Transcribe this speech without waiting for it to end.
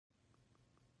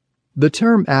The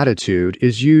term attitude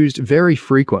is used very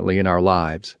frequently in our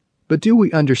lives, but do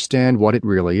we understand what it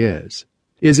really is?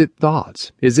 Is it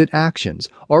thoughts? Is it actions?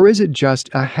 Or is it just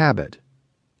a habit?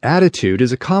 Attitude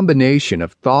is a combination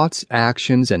of thoughts,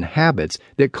 actions, and habits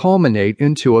that culminate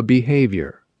into a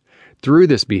behavior. Through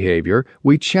this behavior,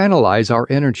 we channelize our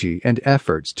energy and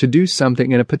efforts to do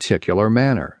something in a particular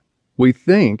manner. We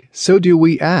think, so do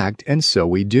we act, and so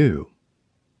we do.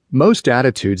 Most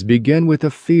attitudes begin with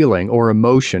a feeling or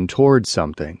emotion towards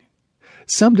something.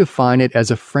 Some define it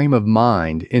as a frame of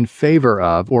mind in favor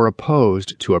of or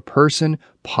opposed to a person,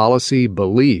 policy,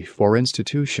 belief, or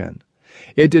institution.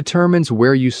 It determines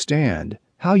where you stand,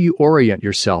 how you orient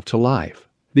yourself to life,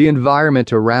 the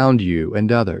environment around you and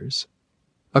others.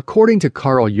 According to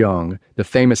Carl Jung, the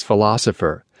famous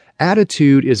philosopher,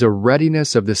 attitude is a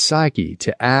readiness of the psyche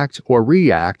to act or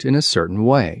react in a certain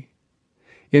way.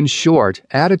 In short,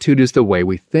 attitude is the way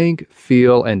we think,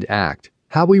 feel, and act,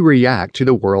 how we react to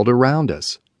the world around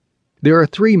us. There are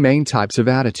three main types of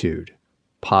attitude: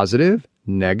 positive,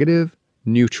 negative,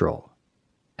 neutral.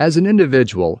 As an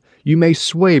individual, you may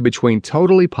sway between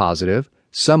totally positive,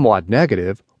 somewhat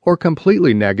negative, or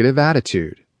completely negative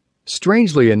attitude.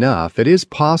 Strangely enough, it is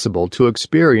possible to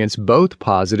experience both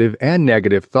positive and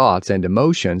negative thoughts and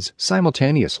emotions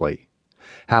simultaneously.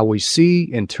 How we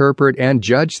see, interpret, and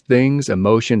judge things,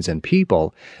 emotions, and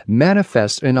people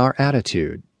manifest in our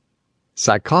attitude.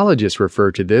 Psychologists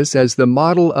refer to this as the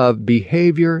model of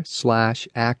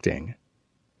behavior/acting.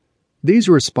 These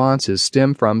responses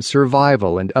stem from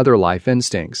survival and other life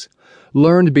instincts,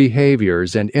 learned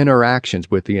behaviors and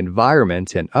interactions with the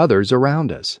environment and others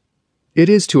around us. It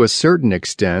is to a certain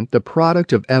extent the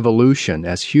product of evolution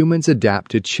as humans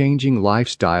adapt to changing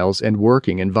lifestyles and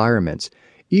working environments,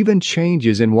 even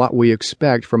changes in what we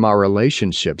expect from our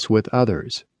relationships with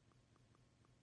others.